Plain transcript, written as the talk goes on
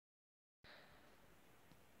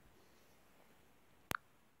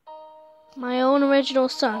my own original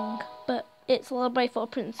song, but it's Lullaby for a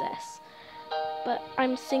Princess. But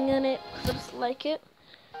I'm singing it because I just like it.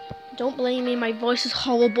 Don't blame me, my voice is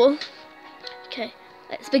horrible. Okay,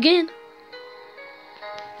 let's begin.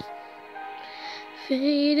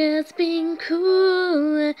 Fate has been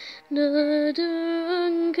cruel and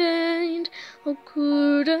unkind. How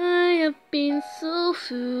could I have been so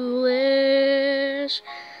foolish?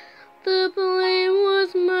 The blame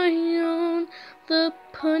was my own, the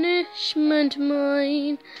punishment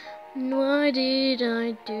mine. Why did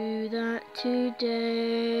I do that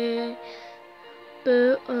today?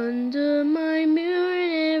 But under my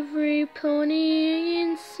moon, every pony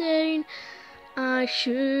insane. I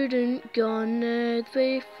shouldn't gone there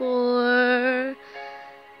before.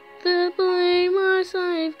 The blame worse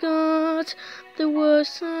I've got, the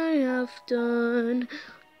worse I have done.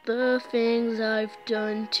 The things I've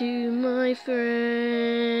done to my friends.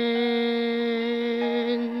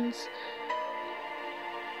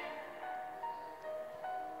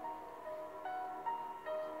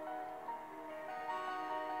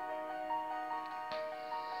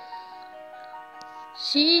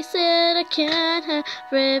 She said I can't have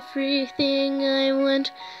everything I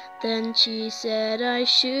want. Then she said I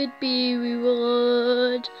should be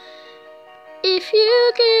rewarded. If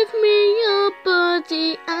you give me your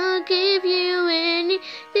body, I'll give you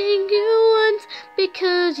anything you want,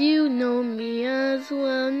 because you know me as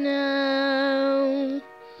well now.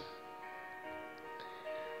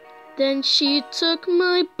 Then she took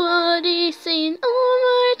my body, saying,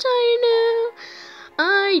 alright, I know.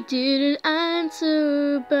 I didn't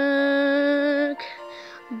answer back,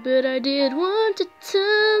 but I did want to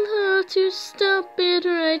tell her to stop it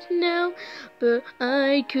right now. But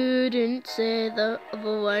I couldn't say that,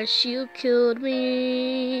 otherwise she'll kill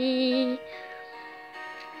me.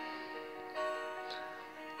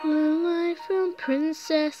 Lullaby from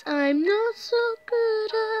Princess, I'm not so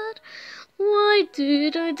good at. Why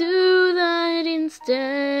did I do that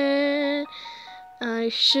instead? I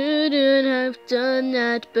shouldn't have done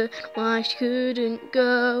that, but why couldn't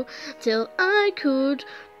go till I could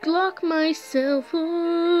lock myself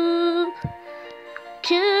up?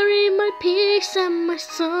 Carry my peace and my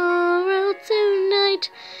sorrow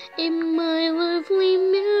tonight. In my lovely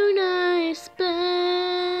moon I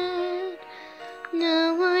spent.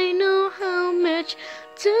 Now I know how much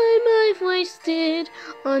time I've wasted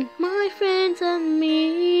on my friends and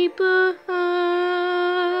me, perhaps.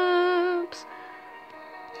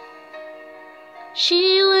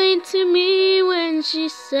 She lied to me when she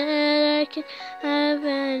said I could have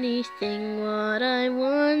anything what I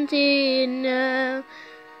wanted now.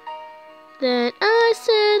 Then I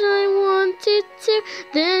said I wanted to.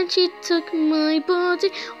 Then she took my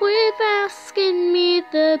body without asking me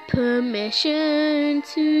the permission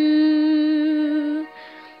to.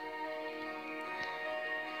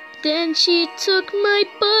 Then she took my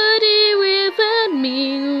body without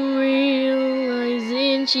me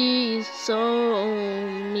realizing she's so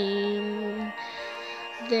mean.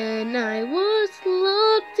 Then I was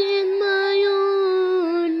locked in my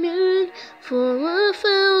own moon for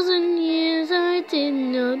 1,000 years. I did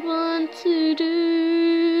not want to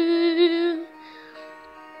do.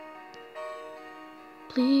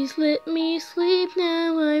 Please let me sleep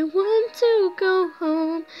now. I want to go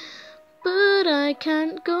home, but I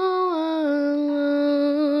can't go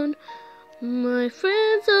alone. My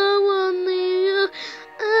friends are only you.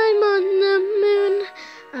 I'm on the moon,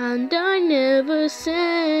 and I never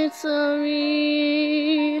said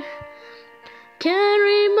sorry.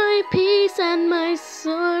 Carry my peace and my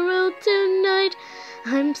sorrow tonight.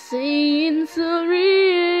 I'm saying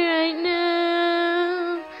sorry right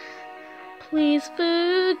now. Please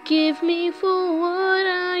forgive me for what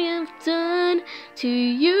I have done to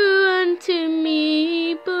you and to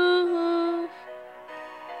me both.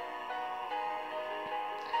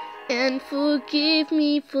 And forgive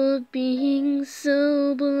me for being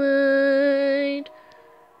so blind.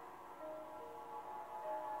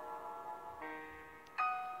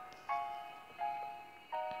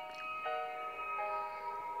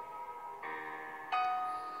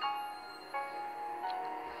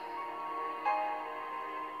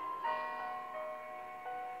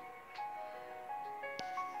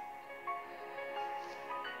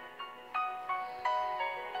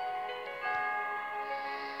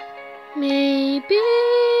 Maybe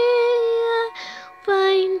I'll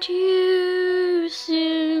find you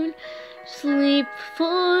soon. Sleep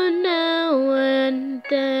for now and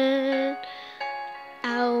then.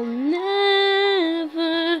 I'll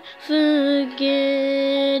never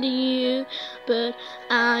forget you, but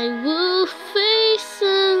I will face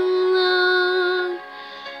alone.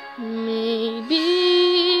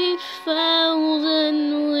 Maybe if I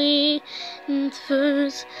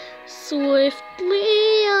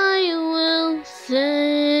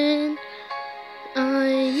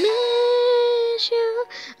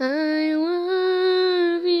I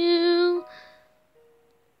love you.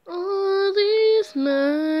 All these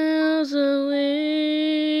miles away.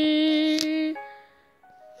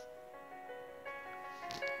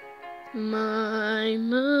 My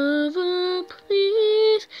mother,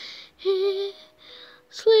 please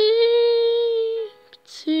sleep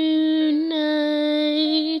tonight.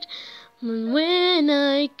 When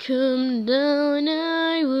I come down,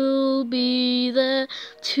 I will be there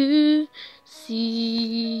to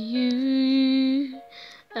see you.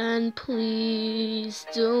 And please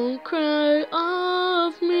don't cry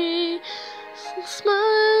of me,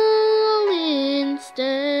 smile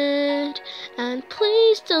instead. And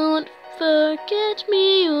please don't forget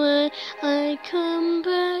me when I come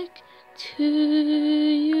back to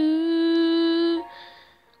you.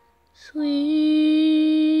 Sleep,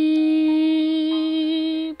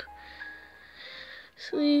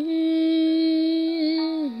 sleep.